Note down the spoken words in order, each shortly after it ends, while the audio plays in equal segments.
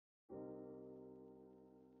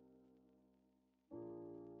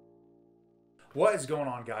What is going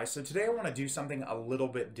on, guys? So today I want to do something a little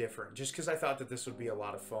bit different just because I thought that this would be a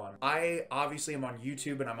lot of fun. I obviously am on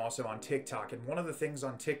YouTube and I'm also on TikTok, and one of the things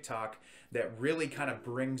on TikTok that really kind of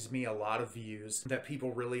brings me a lot of views that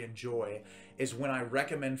people really enjoy is when I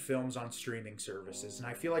recommend films on streaming services. And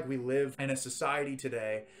I feel like we live in a society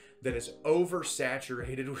today that is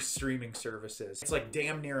oversaturated with streaming services. It's like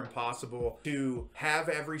damn near impossible to have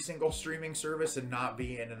every single streaming service and not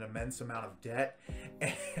be in an immense amount of debt.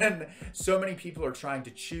 And so many people are trying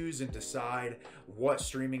to choose and decide what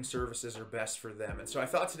streaming services are best for them. And so I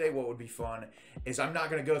thought today what would be fun is I'm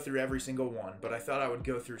not going to go through every single one, but I thought I would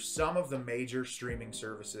go through some of the major streaming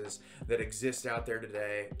services that exist out there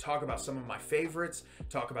today, talk about some of my favorites,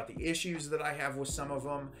 talk about the issues that I have with some of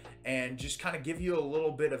them, and just kind of give you a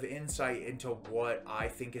little bit of insight into what I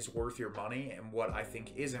think is worth your money and what I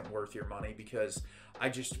think isn't worth your money, because I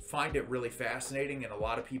just find it really fascinating and a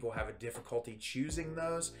lot of people have a difficulty choosing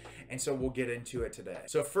those. And so we'll get into it today.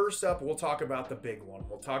 So first up, we'll talk about the big one.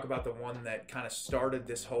 We'll talk about the one that kind of started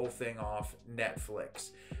this whole thing off,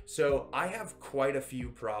 Netflix. So I have quite a few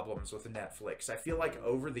problems with Netflix. I feel like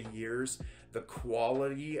over the years, the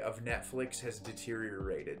quality of Netflix has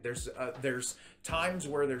deteriorated. There's times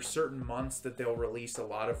where there's certain months that they'll release a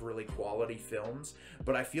lot of really quality films,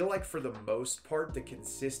 but I feel like for the most part, the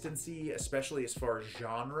consistency, especially as far as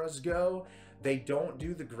genres go, they don't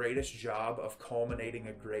do the greatest job of culminating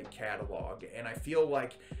a great catalog. And I feel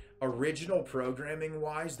like original programming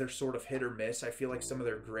wise, they're sort of hit or miss. I feel like some of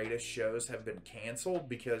their greatest shows have been canceled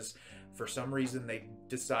because for some reason they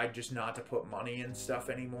decide just not to put money in stuff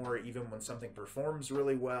anymore, even when something performs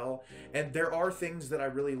really well. And there are things that I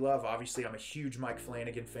really love. Obviously, I'm a huge Mike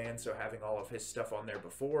Flanagan fan, so having all of his stuff on there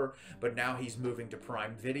before, but now he's moving to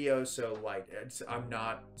Prime Video, so like I'm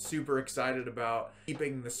not super excited about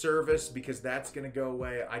keeping the service because that's going to go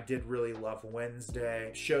away. I did really love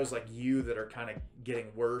Wednesday. Shows like You that are kind of getting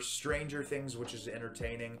worse. Stranger Things, which is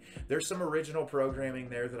entertaining. There's some original programming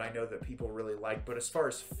there that I know that people really like, but as far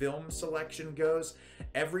as film selection goes,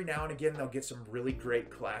 every now and again they'll get some really great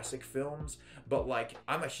classic films, but like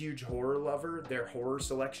I'm a huge horror lover. Their horror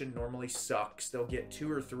selection normally sucks. They'll get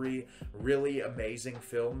 2 or 3 really amazing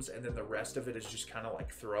films and then the rest of it is just kind of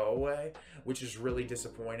like throwaway, which is really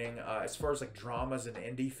disappointing. As far as like dramas and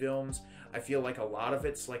indie films, I feel like a lot of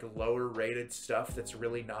it's like lower rated stuff that's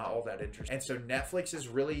really not all that interesting. And so Netflix is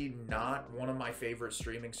really not one of my favorite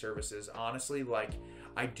streaming services. Honestly, like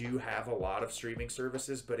I do have a lot of streaming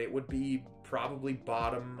services, but it would be probably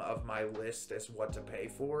bottom of my list as what to pay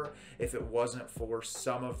for if it wasn't for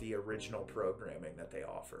some of the original programming that they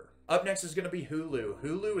offer. Up next is going to be Hulu.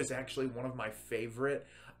 Hulu is actually one of my favorite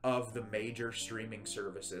of the major streaming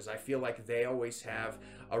services. I feel like they always have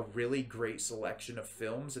a really great selection of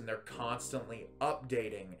films and they're constantly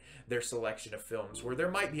updating their selection of films, where there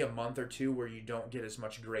might be a month or two where you don't get as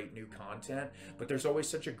much great new content, but there's always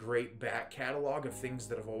such a great back catalog of things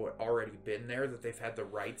that have already been there that they've had the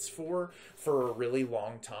rights for a really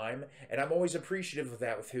long time. And I'm always appreciative of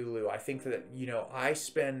that with Hulu. I think that, you know, I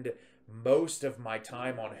spend most of my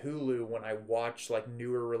time on Hulu when I watch like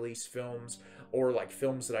newer release films or like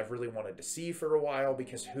films that I've really wanted to see for a while,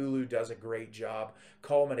 because Hulu does a great job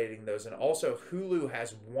culminating those. And also Hulu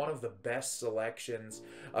has one of the best selections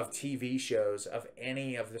of TV shows of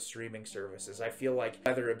any of the streaming services. I feel like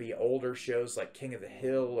whether it be older shows like King of the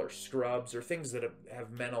Hill or Scrubs or things that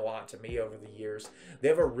have meant a lot to me over the years, they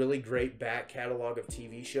have a really great back catalog of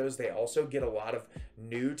TV shows. They also get a lot of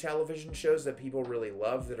new television shows that people really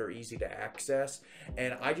love that are easy to access.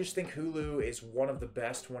 And I just think Hulu is one of the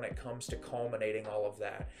best when it comes to culminating all of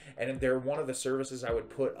that. And they're one of the services I would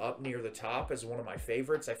put up near the top as one of my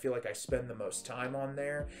favorites. I feel like I spend the most time on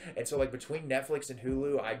there. And so like between Netflix and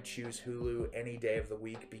Hulu, I'd choose Hulu any day of the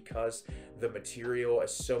week because the material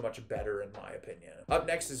is so much better in my opinion. Up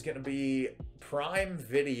next is going to be Prime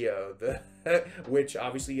Video, which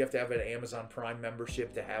obviously you have to have an Amazon Prime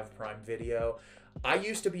membership to have Prime Video. I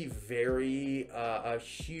used to be very a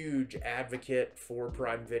huge advocate for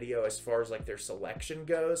Prime Video as far as like their selection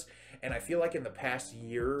goes, and I feel like in the past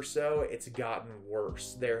year or so it's gotten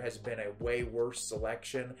worse. There has been a way worse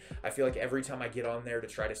selection. I feel like every time I get on there to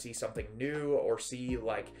try to see something new or see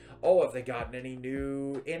like, oh, have they gotten any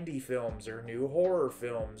new indie films or new horror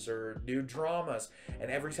films or new dramas,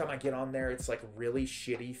 and every time I get on there it's like really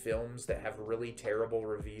shitty films that have really terrible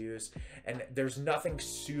reviews, and there's nothing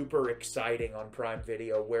super exciting on Prime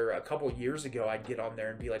Video, where a couple years ago I'd get on there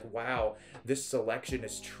and be like, wow, this selection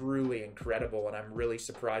is truly incredible. And I'm really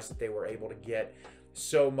surprised that they were able to get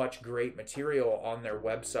so much great material on their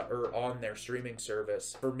website or on their streaming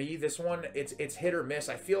service. For me, this one, it's hit or miss.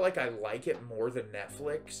 I feel like I like it more than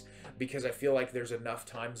Netflix because I feel like there's enough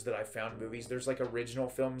times that I found movies. There's like original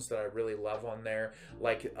films that I really love on there.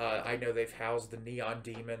 Like I know they've housed the Neon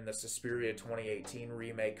Demon, the Suspiria 2018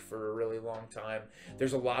 remake for a really long time.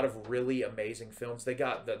 There's a lot of really amazing films. They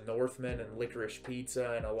got The Northman and Licorice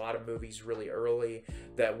Pizza and a lot of movies really early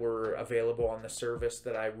that were available on the service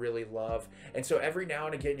that I really love. And so every now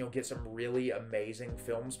and again you'll get some really amazing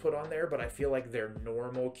films put on there, but I feel like their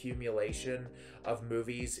normal accumulation of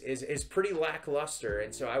movies is pretty lackluster.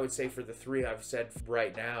 And so I would say for the three I've said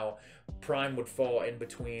right now, Prime would fall in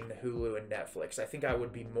between Hulu and Netflix. I think I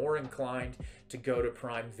would be more inclined to go to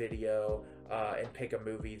Prime Video and pick a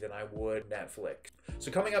movie than I would Netflix.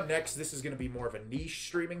 So coming up next, this is going to be more of a niche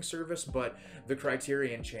streaming service, but the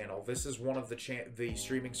Criterion Channel. This is one of the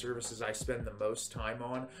streaming services I spend the most time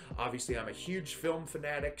on. Obviously, I'm a huge film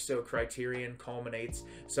fanatic, so Criterion culminates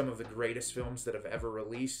some of the greatest films that have ever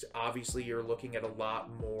released. Obviously, you're looking at a lot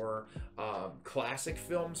more classic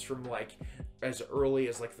films from like as early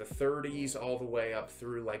as like the 30s all the way up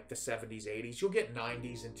through like the 70s, 80s. You'll get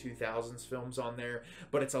 90s and 2000s films on there,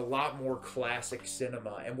 but it's a lot more classic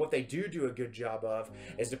cinema. And what they do a good job of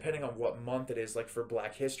is, depending on what month it is, like for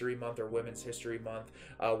Black History Month or Women's History Month,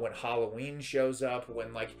 when Halloween shows up,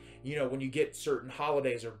 when like, you know, when you get certain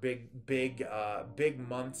holidays or big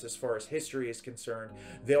months as far as history is concerned,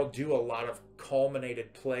 they'll do a lot of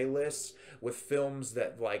culminated playlists with films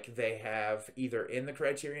that like they have either in the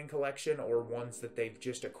Criterion Collection or ones that they've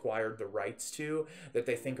just acquired the rights to that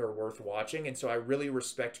they think are worth watching. And so I really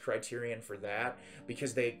respect Criterion for that,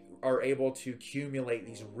 because they are able to accumulate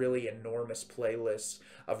these really enormous playlists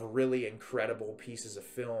of really incredible pieces of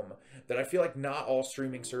film that I feel like not all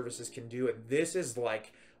streaming services can do. And this is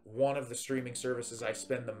like one of the streaming services I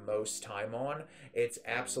spend the most time on. It's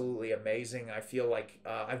absolutely amazing. I feel like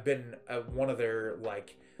I've been one of their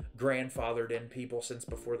like grandfathered in people since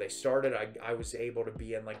before they started. I was able to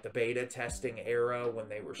be in like the beta testing era when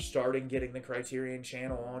they were starting getting the Criterion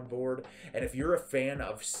Channel on board. And if you're a fan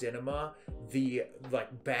of cinema, the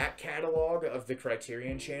like back catalog of the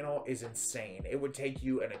Criterion Channel is insane. It would take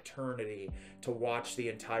you an eternity to watch the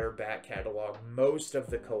entire back catalog. Most of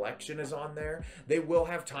the collection is on there. They will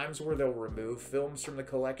have times where they'll remove films from the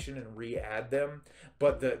collection and re-add them,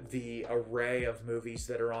 but the array of movies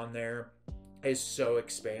that are on there is so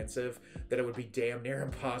expansive that it would be damn near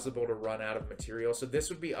impossible to run out of material. So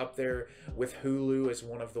this would be up there with Hulu as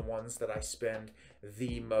one of the ones that I spend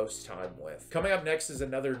the most time with. Coming up next is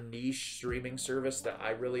another niche streaming service that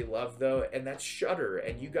I really love though, and that's Shudder.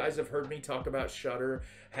 And you guys have heard me talk about Shudder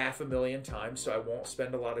 500,000 times, so I won't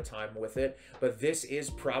spend a lot of time with it, but this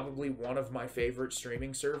is probably one of my favorite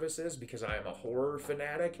streaming services because I am a horror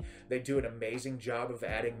fanatic. They do an amazing job of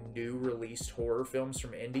adding new released horror films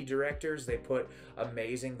from indie directors. They put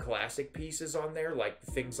amazing classic pieces on there, like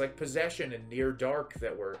things like Possession and Near Dark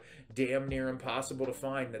that were damn near impossible to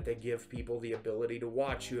find, that they give people the ability to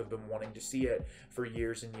watch who have been wanting to see it for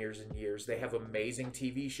years and years and years. They have amazing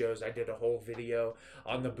TV shows. I did a whole video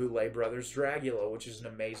on the Boulet Brothers Dracula, which is an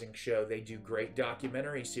amazing show. They do great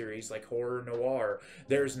documentary series like Horror Noir.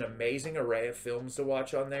 There's an amazing array of films to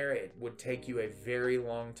watch on there. It would take you a very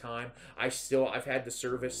long time. I've had the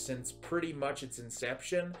service since pretty much its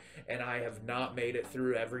inception, and I have not made it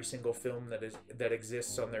through every single film that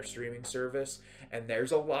exists on their streaming service, and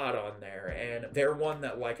there's a lot on there. And they're one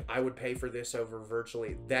that like I would pay for this over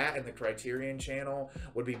virtually. That and the Criterion Channel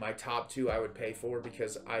would be my top two I would pay for,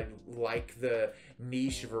 because I like the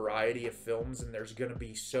niche variety of films, and there's going to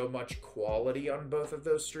be so much quality on both of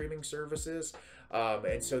those streaming services.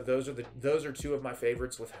 And so those are two of my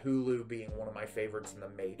favorites, with Hulu being one of my favorites in the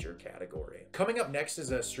major category. Coming up next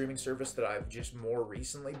is a streaming service that I've just more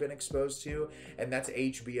recently been exposed to, and that's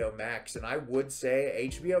HBO Max. And I would say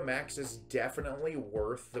HBO Max is definitely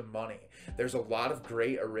worth the money. There's a lot of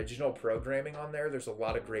great original programming on there. There's a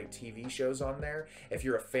lot of great TV shows on there. If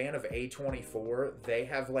you're a fan of A24, they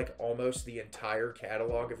have like almost the entire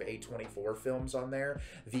catalog of A24 films on there.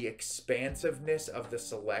 The expansiveness of the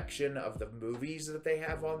selection of the movies that they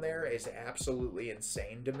have on there is absolutely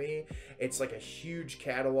insane to me. It's like a huge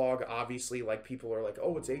catalog. Obviously, like people are like,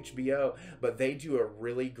 oh, it's HBO, but they do a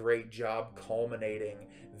really great job culminating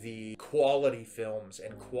the quality films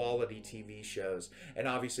and quality TV shows. And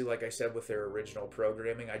obviously, like I said, with their original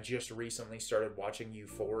programming, I just recently started watching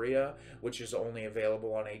Euphoria, which is only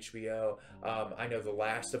available on HBO. I know The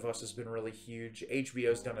Last of Us has been really huge.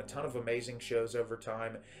 HBO's done a ton of amazing shows over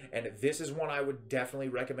time, and this is one I would definitely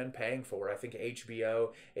recommend paying for. I think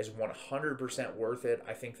HBO is 100% worth it.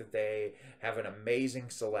 I think that they have an amazing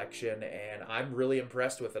selection, and I'm really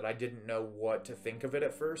impressed with it. I didn't know what to think of it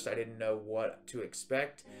at first. I didn't know what to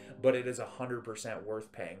expect, but it is 100%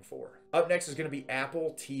 worth paying for. Up next is going to be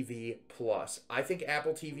Apple TV Plus. I think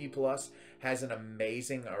Apple TV Plus has an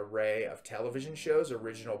amazing array of television shows,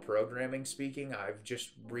 original programming speaking. I've just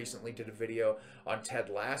recently did a video on Ted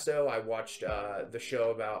Lasso. I watched the show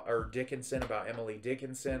about Dickinson, about Emily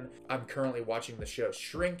Dickinson. I'm currently watching the show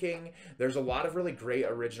Shrinking. There's a lot of really great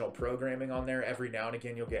original programming on there. Every now and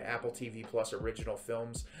again, you'll get Apple TV Plus original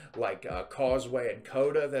films like Causeway and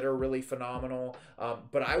Coda that are really phenomenal.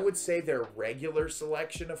 But I would say their regular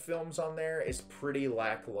selection of films on there is pretty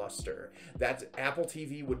lackluster. That Apple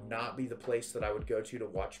TV would not be the place that I would go to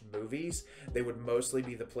watch movies. They would mostly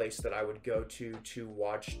be the place that I would go to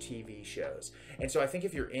watch TV shows. And so I think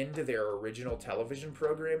if you're into their original television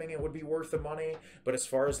programming, it would be worth the money. But as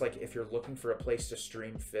far as like if you're looking for a place to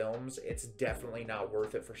stream films, it's definitely not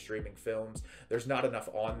worth it for streaming films. There's not enough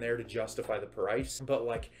on there to justify the price. But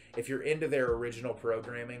like if you're into their original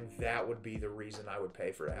programming, that would be the reason I would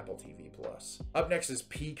pay for Apple TV Plus. Up next is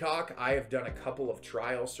Peacock. I have done a couple of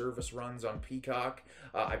trial service runs on Peacock.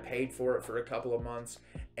 I paid for it for a couple of months,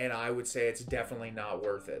 and I would say it's definitely not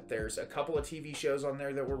worth it. There's a couple of TV shows on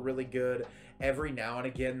there that were really good. Every now and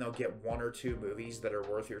again, they'll get one or two movies that are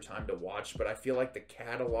worth your time to watch, but I feel like the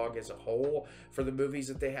catalog as a whole for the movies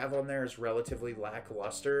that they have on there is relatively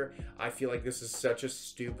lackluster. I feel like this is such a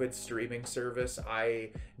stupid streaming service.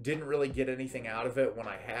 I didn't really get anything out of it when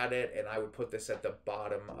I had it, and I would put this at the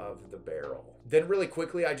bottom of the barrel. Then really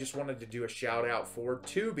quickly, I just wanted to do a shout out for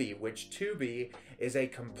Tubi, which Tubi is a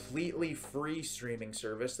completely free streaming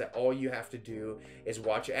service that all you have to do is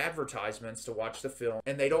watch advertisements to watch the film,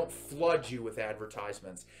 and they don't flood you with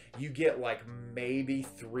advertisements. You get like maybe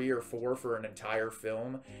 3 or 4 for an entire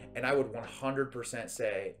film, and I would 100%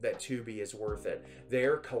 say that Tubi is worth it.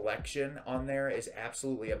 Their collection on there is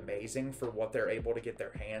absolutely amazing for what they're able to get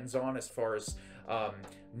their hands on as far as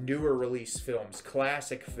newer release films,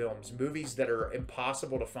 classic films, movies that are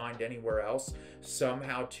impossible to find anywhere else.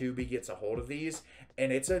 Somehow Tubi gets a hold of these,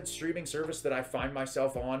 and it's a streaming service that I find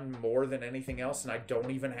myself on more than anything else, and I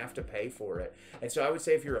don't even have to pay for it. And so I would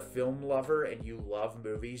say if you're a film lover and you love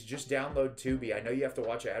movies, just download Tubi. I know you have to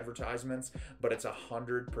watch advertisements, but it's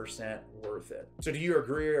 100% worth it. So do you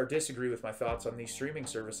agree or disagree with my thoughts on these streaming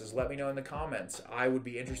services? Let me know in the comments. I would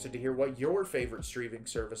be interested to hear what your favorite streaming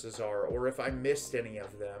services are, or if I missed any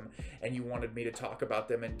of them and you wanted me to talk about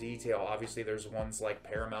them in detail. Obviously there's ones like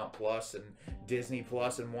Paramount Plus and Disney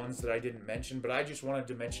Plus and ones that I didn't mention, but I just wanted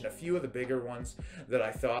to mention a few of the bigger ones that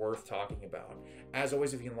I thought worth talking about. As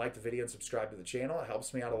always, if you can like the video and subscribe to the channel, it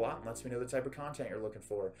helps me out a lot and lets me know the type of content you're looking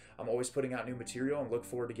for. I'm always putting out new material and look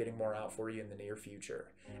forward to getting more out for you in the near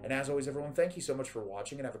future. And as always, everyone, thank you so much for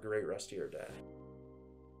watching and have a great rest of your day.